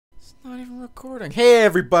Not even recording. Hey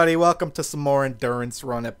everybody, welcome to some more Endurance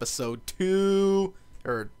Run episode 2,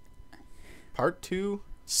 or part 2?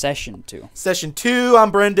 Session 2. Session 2,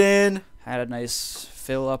 I'm Brendan. Had a nice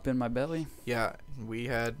fill up in my belly. Yeah, we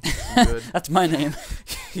had some good. That's my name.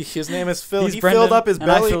 His name is Phil. He's He Brendan, filled up his and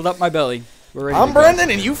belly. I filled up my belly. We're ready I'm to go.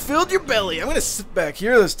 Brendan and you filled your belly. I'm gonna sit back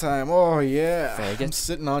here this time. Oh yeah. Faggot. I'm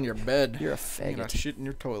sitting on your bed. You're a I'm gonna faggot. shit in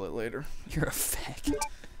your toilet later. You're a faggot.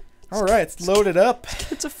 Alright, let's load it up.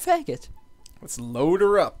 Kid's a faggot. Let's load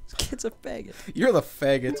her up. Kid's a faggot. You're the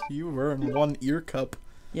faggot. You were in one ear cup.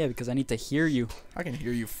 Yeah, because I need to hear you. I can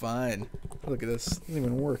hear you fine. Look at this. It doesn't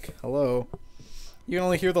even work. Hello. You can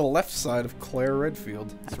only hear the left side of Claire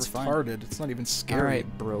Redfield. It's That's retarded. fine. It's not even scary.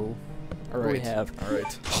 Alright, bro. All What do we right. have?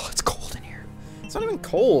 Alright. Oh, it's cold in here. It's not even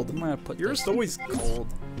cold. I'm gonna put Yours this. is always cold.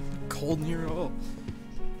 Cold in here. Oh.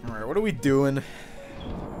 Alright, what are we doing?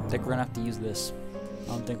 I think we're gonna have to use this.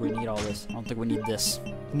 I don't think we need all this. I don't think we need this.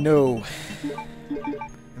 No.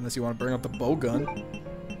 Unless you want to bring up the bow gun.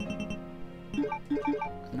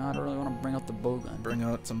 No, I don't really want to bring out the bow gun. Bring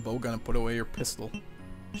out some bow gun and put away your pistol.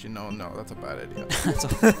 Actually, no, that's a bad idea.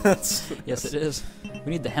 Yes, it is.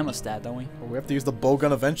 We need the hemostat, don't we? Well, we have to use the bow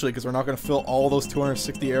gun eventually because we're not going to fill all those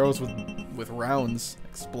 260 arrows with rounds.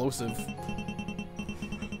 Explosive.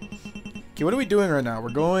 Okay, what are we doing right now? We're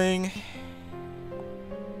going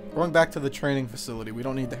back to the training facility. We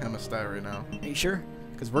don't need the hemostat right now. Are you sure?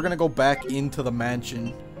 Because we're going to go back into the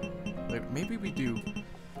mansion. Like, maybe we do.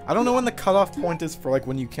 I don't know when the cutoff point is for like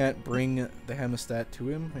when you can't bring the hemostat to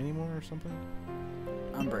him anymore or something.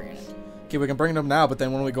 I'm bringing it. Okay, we can bring it up now, but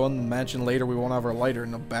then when we go in the mansion later, we won't have our lighter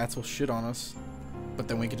and the bats will shit on us. But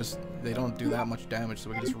then we can just, they don't do that much damage, so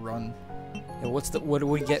we can just run. Yeah, what do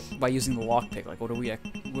we get by using the lockpick? Like, what do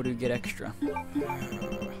we get extra? I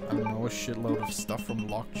don't know, a shitload of stuff from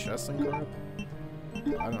locked chests and crap.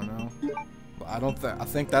 I don't know. But I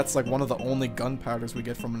think that's like one of the only gunpowders we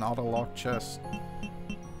get from an auto-locked chest.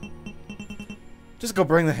 Just go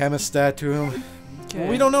bring the hemostat to him. Okay. Well,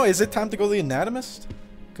 we don't know. Is it time to go to the anatomist?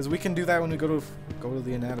 Because we can do that when we go to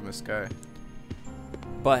the anatomist guy.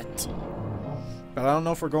 But But I don't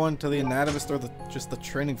know if we're going to the anatomist or just the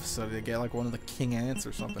training facility to get like one of the king ants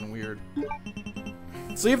or something weird.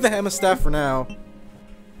 So leave the hemostat for now.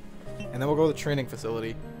 And then we'll go to the training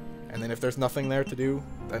facility. And then if there's nothing there to do,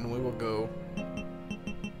 then we will go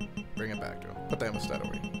bring it back to him. Put the hemostat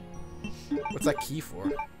away. What's that key for?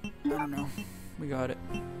 I don't know. We got it.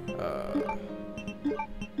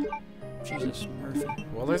 Jesus, Murphy.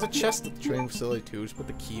 Well, there's a chest at the training facility too. Just put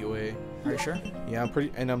the key away. Are you sure? Yeah,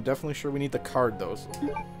 I'm definitely sure we need the card though. So.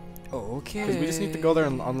 Okay. Because we just need to go there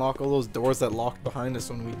and unlock all those doors that locked behind us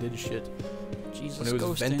when we did shit. Jesus When it was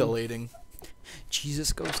ghosting. ventilating.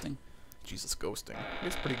 Jesus ghosting. Jesus ghosting.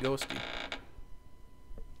 It's pretty ghosty.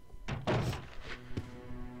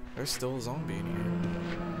 There's still a zombie in here.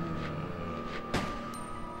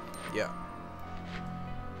 Yeah.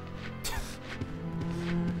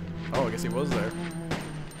 Oh, I guess he was there.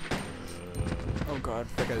 Oh God.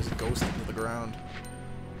 That guy just ghosted into the ground.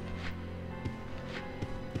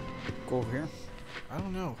 Go over here. I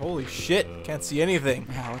don't know. Holy shit. Can't see anything.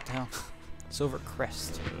 Yeah. What the hell? Silver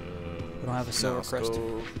crest. We don't have a silver crest.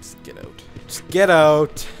 Go. Just get out. Just get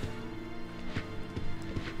out.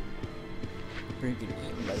 We're getting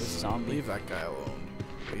eaten by this zombie. Leave that guy alone.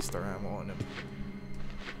 Waste our ammo on him.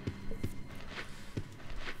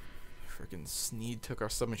 Freaking Sneed took our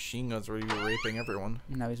submachine guns where you were raping everyone.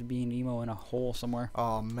 Now he's being emo in a hole somewhere.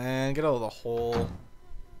 Oh man, get out of the hole.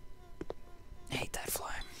 I hate that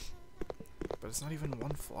fly. But it's not even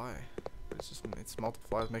one fly. It's multiple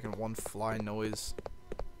flies making one fly noise.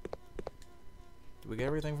 Did we get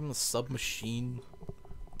everything from the submachine?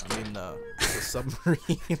 I mean, the submarine.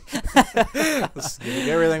 Did we get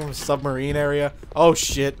everything from the submarine area? Oh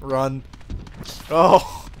shit, run.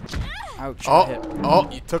 Oh. Ouch. Oh, I hit.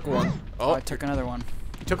 oh, you took one. Oh, Oh, I took another one.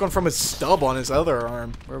 you took one from his stub on his other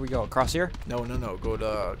arm. Where we go? Across here? No, go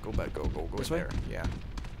back, go This in way? there. Yeah.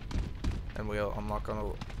 And we'll unlock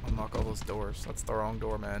all those doors. That's the wrong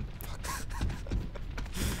door, man.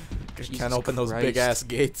 You Jesus can't open those Christ. big ass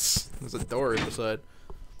gates. There's a door in the side.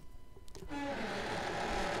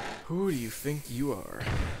 Who do you think you are?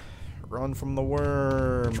 Run from the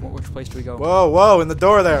worm. Which place do we go? Whoa, whoa, in the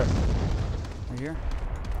door there. Right here?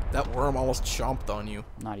 That worm almost chomped on you.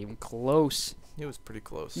 Not even close. It was pretty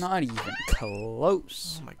close. Not even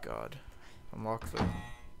close. Oh my god. Unlock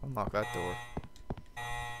that door.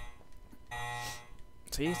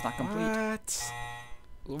 See, it's not complete. What?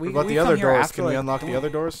 We, What about we the other come here doors? after, Can we like, unlock don't the other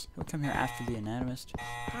doors? We come here after the anatomist.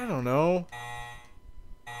 I don't know.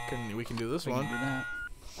 We can do this We one. can do that.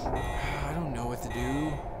 I don't know what to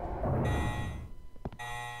do.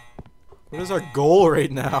 What is our goal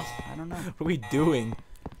right now? I don't know. What are we doing?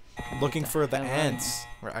 Looking for the hell ants,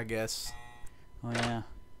 I guess. Oh yeah.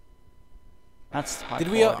 That's hot. Did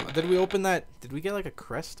we open that? Did we get like a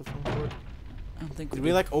crest of some sort? I don't think Did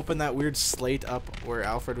we like open that weird slate up where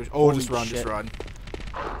Alfred was? Oh, Holy just run, shit. just run.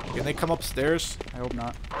 Can they come upstairs? I hope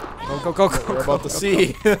not. Go, go, go, go. We're go, about go, to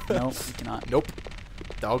see. No, we cannot. Nope.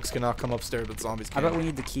 Dogs cannot come upstairs, but zombies I can. bet we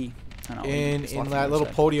need the key. I know, we need In this lock from that the little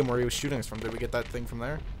other side. podium where he was shooting us from, did we get that thing from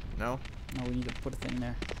there? No. No, we need to put a thing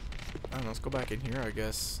there. I don't know. Let's go back in here, I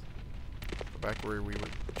guess. Go back where we were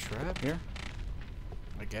trapped. Here?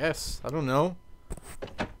 I guess. I don't know.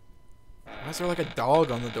 Why is there like a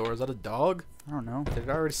dog on the door? Is that a dog? I don't know. Did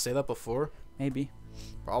I already say that before? Maybe.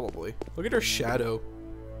 Probably. Look at her shadow.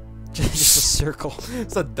 Just a circle.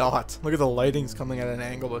 It's a dot. Look at the lighting's coming at an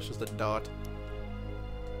angle, but it's just a dot.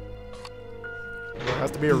 There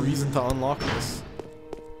has to be a reason to unlock this.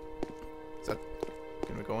 Is that...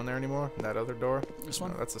 Can we go in there anymore? That other door? This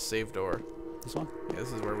one? No, that's a save door. This one? Yeah,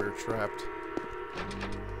 this is where we were trapped.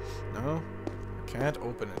 No? I can't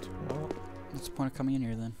open it. Well, What's the point of coming in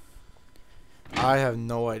here then? I have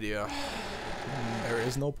no idea. There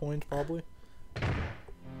is no point, probably.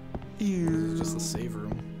 This is just a save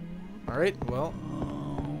room. Alright, well.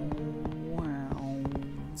 Wow.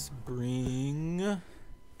 Let's bring...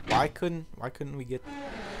 Why couldn't we get...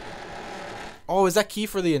 Oh, is that key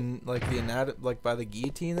for the, like by the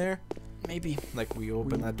guillotine there? Maybe. Like, we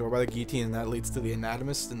open that door by the guillotine and that leads to the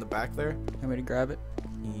anatomist in the back there? Want me to grab it?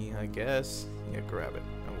 Yeah, I guess. Yeah, grab it.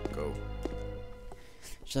 And we'll go.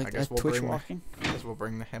 She's like I guess that we'll twitch bring walking. I guess we'll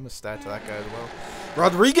bring the hemostat to that guy as well.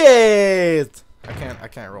 Rodriguez! I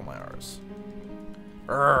can't roll my R's.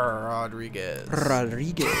 Rodriguez.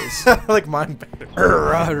 Rodriguez. I like mine better.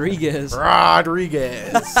 Rodriguez.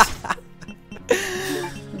 Rodriguez.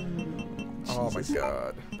 Oh my Jesus.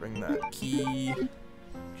 god. Bring that key.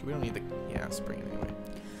 We don't need the... Yeah, let's bring it anyway.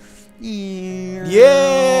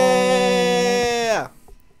 Yeah.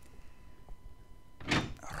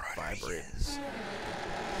 Vibrators.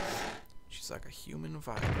 She's like a human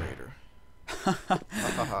vibrator.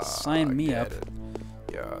 Sign me Get up. it.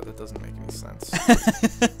 Yeah, that doesn't make any sense.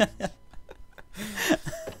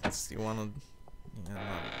 You want to... Yeah,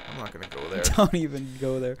 I'm not going to go there. Don't even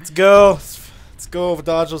go there. Let's go. Let's go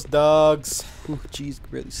dodge those dogs. Ooh, jeez,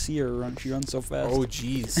 could barely see her run. She runs so fast. Oh,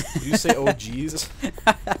 jeez. Did you say oh, jeez?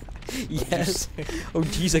 Yes. Oh,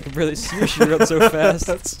 jeez, I can barely see her. She runs so fast.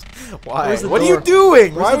 That's why. Where's the What are you door?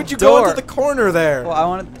 doing? Where's Why the would you go door? into the corner there? Well,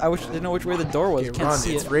 I didn't know which way the door was. Okay, Can't run.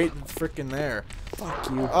 see It's it. right freaking there. Fuck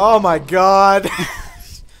you. Oh my god.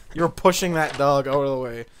 You're pushing that dog out of the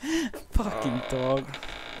way. Fucking dog.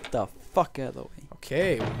 Get the fuck out of the way.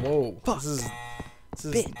 Okay, whoa. Fuck. This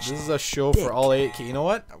Bitch. is a show Dick. for all 8. Okay, you know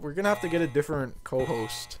what? We're gonna have to get a different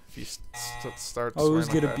co-host if you start. Oh, who's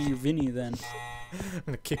swearing gonna like be Vinny then? that. I'm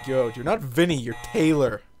gonna kick you out. You're not Vinny. You're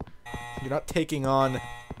Taylor. You're not taking on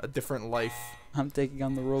a different life. I'm taking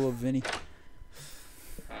on the role of Vinny.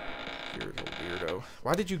 You're a weirdo.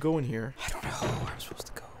 Why did you go in here? I don't know where I'm supposed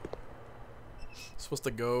to go. Supposed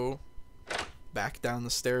to go back down the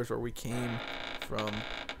stairs where we came from.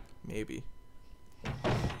 Maybe.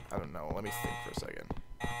 I don't know. Let me think for a second.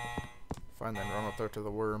 Fine, then run up there to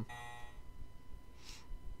the worm.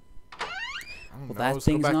 I don't know. That Let's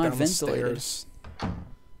go thing's back not down the ventilated. stairs.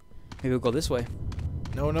 Maybe we'll go this way.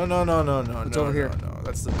 No. It's no, over here. No,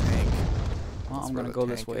 that's the tank. Well, That's I'm where gonna the go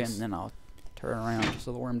this tank way is. and then I'll turn around just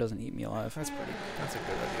so the worm doesn't eat me alive. That's a good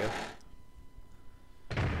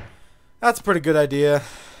idea. That's a pretty good idea.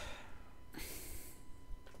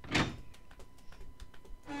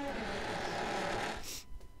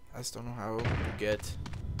 I just don't know how to get...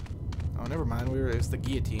 Oh, never mind. It's the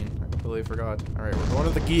guillotine. I completely forgot. Alright, we're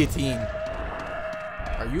going to the guillotine.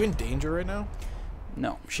 Are you in danger right now?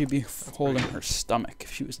 No, she'd be holding her stomach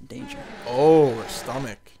if she was in danger. Oh, her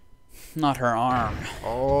stomach. Not her arm.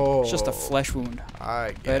 Oh. It's just a flesh wound.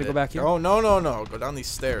 I get Ready it. to go back here? Oh, no. Go down these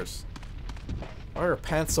stairs. Why are her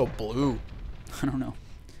pants so blue? I don't know.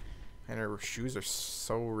 And her shoes are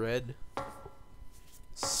so red.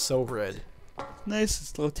 So red. Nice,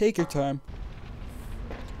 slow. Take your time.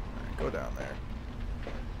 Alright, go down there.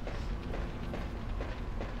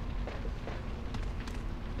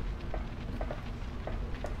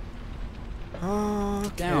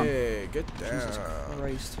 Okay, get down. Jesus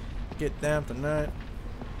Christ. Get down tonight.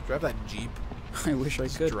 Drive that Jeep. I wish I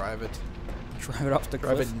Just could. drive it. Drive it off the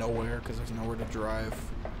Drive cliff. it nowhere because there's nowhere to drive.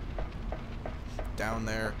 Down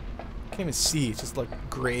there. Can't even see. It's just like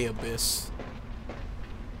gray abyss.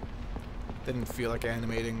 Didn't feel like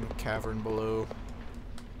animating the cavern below.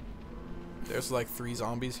 There's like 3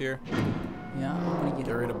 zombies here. Yeah, I'm gonna Get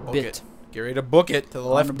get ready to book bit. it. Get ready to book it to the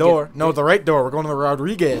left to door. get- No, the right door. We're going to the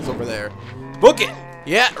Rodriguez over there. Book it.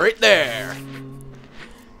 Yeah, right there.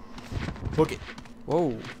 Book it.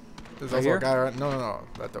 Whoa. There's Right also here? a guy right. No.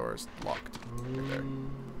 That door is locked. Right there.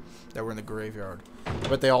 That we're in the graveyard.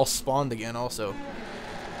 But they all spawned again also.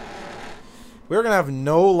 We're gonna have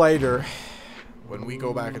no lighter when we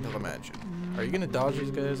go back into the mansion. Are you gonna dodge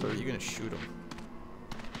these guys or are you gonna shoot them?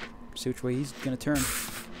 See which way he's gonna turn.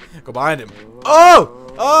 Go behind him. Oh!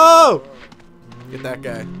 Oh! Get that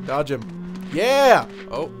guy. Dodge him. Yeah!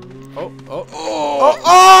 Oh.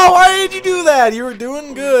 Oh! Why did you do that? You were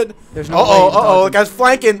doing good. There's no way to dodge The him. guy's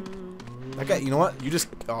flanking. That guy, you know what? You just...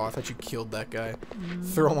 Oh, I thought you killed that guy.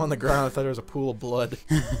 Throw him on the ground. I thought there was a pool of blood.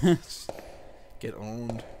 Get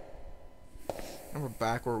owned. And we're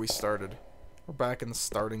back where we started. We're back in the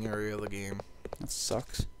starting area of the game. That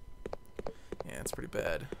sucks. Yeah, it's pretty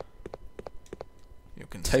bad. You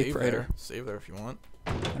can save Typewriter. there. Save there if you want.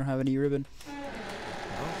 I don't have any ribbon.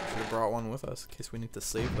 Oh, should have brought one with us in case we need to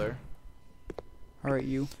save there. Alright,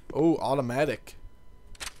 you. Oh, automatic.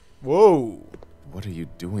 Whoa. What are you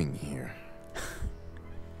doing here?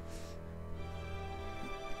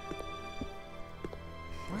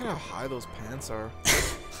 Look at how high those pants are.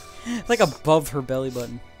 Like above her belly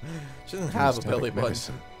button. She doesn't You have a must belly it button.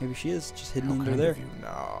 medicine. Maybe she is just hidden How under kind there. of you.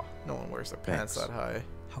 No, no one wears their pants Thanks. that high.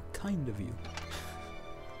 How kind of you.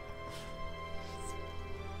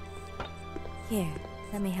 Here,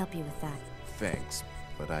 let me help you with that. Thanks,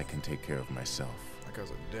 but I can take care of myself. That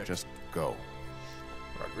guy's a dick. Just go.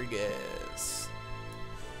 Rodriguez.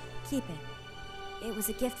 Keep it. It was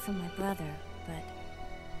a gift from my brother, but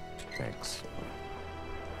Thanks.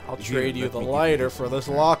 I'll Here, trade you let the me give you lighter this for this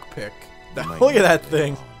in lockpick. You might Look at need that it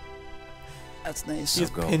thing. later That's nice. She's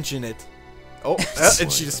go. pinching it. Oh, on.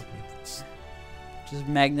 and she just... Just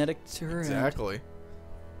magnetic to her hand. Exactly.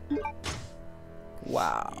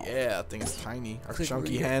 Wow. Yeah, that thing is tiny. Our Click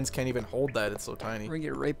chunky ring it. hands can't even hold that. It's so tiny. We're gonna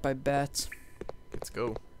get raped by bats. Let's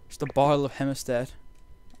go. Just a bottle of hemostat.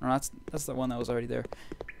 Oh, that's the one that was already there.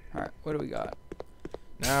 Alright, what do we got?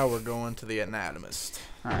 Now we're going to the anatomist.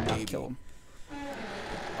 Alright, I'll Maybe. kill him.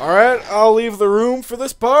 Alright, I'll leave the room for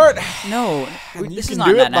this part. No, And you this can is not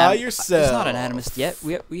do an it by It's yourself. not an anatomist yet.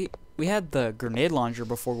 We had the grenade launcher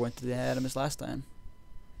before we went to the anatomist last time.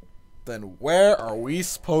 Then where are we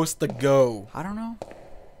supposed to go? I don't know.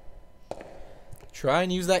 Try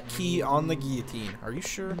and use that key on the guillotine. Are you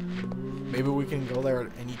sure? Maybe we can go there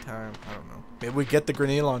at any time. I don't know. Maybe we get the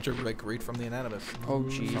grenade launcher like right from the anatomist. Oh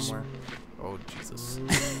jeez. Somewhere. Oh Jesus.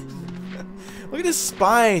 Look at his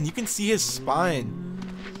spine. You can see his spine.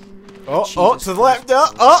 Oh, Jesus to the left.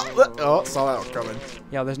 Oh, saw that one coming.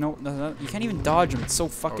 Yeah, there's no, you can't even dodge him. It's so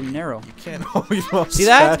fucking Oh, narrow. You can't. Oh, you don't See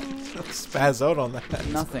that? Spaz out on that.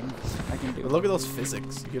 Nothing I can do. But look at those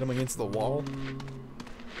physics. You get them against the wall.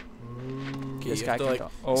 Okay, This you guy have to, can like,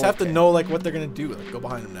 go. just have to Okay. know like what they're gonna do. Like, go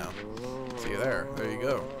behind him now. See there. There you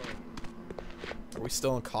go. Are we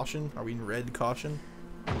still in caution? Are we in red caution?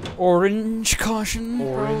 Orange caution. bro.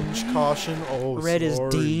 Orange caution. Oh, Red is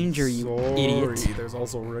sorry. danger, you idiot. Sorry. There's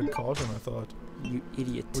also red caution. I thought. You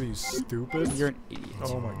idiot. What are you, stupid? You're an idiot.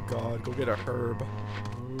 Oh my God! Go get a herb.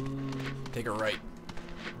 Take a right.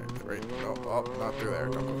 Right. Oh, not through there.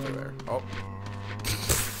 Don't go through there. Oh.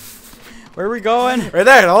 Where are we going? Right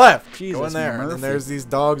there, to the left. Jesus, Go in there. And then Murphy. there's these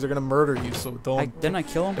dogs are gonna murder you, so Didn't I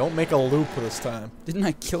kill him? don't make a loop this time. Didn't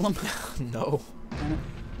I kill him? No. Damn it.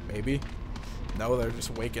 Maybe. No, they're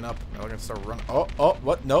just waking up. Now they're gonna start running. Oh,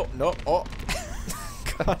 what? No, oh.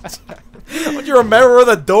 God. Don't you remember where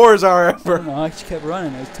the doors are I don't ever? know, I just kept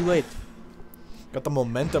running. It was too late. Got the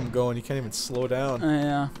momentum going. You can't even slow down.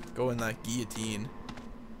 Yeah. Go in that guillotine.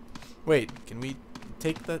 Wait, can we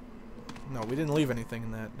take that? No, we didn't leave anything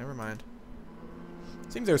in that. Never mind.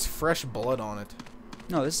 Seems there's fresh blood on it.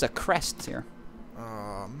 No, this is a crest here.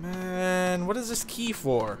 Oh man, what is this key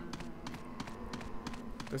for?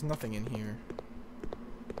 There's nothing in here.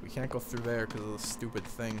 We can't go through there because of the stupid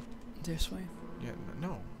thing. This way. Yeah,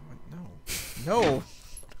 no. No.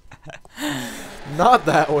 Not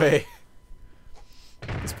that way.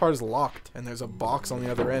 This part is locked, and there's a box on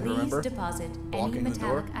the other end, Please remember? deposit Blocking any the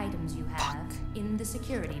door. metallic items you have in the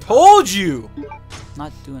security box. Told you!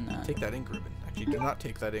 Not doing that. Take that ink ribbon. Actually, do not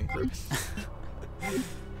take that ink ribbon.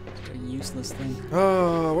 It's a useless thing.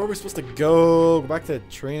 Oh, where are we supposed to go? Go back to the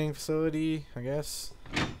training facility, I guess.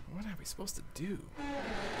 What are we supposed to do?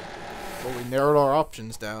 Well, we narrowed our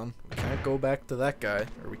options down. We can't go back to that guy,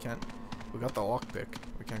 or we can't. We got the lockpick.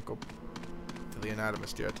 We can't go to the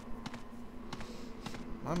anatomist yet.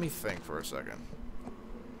 Let me think for a second.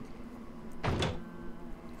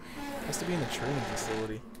 Has to be in the training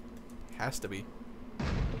facility. Has to be.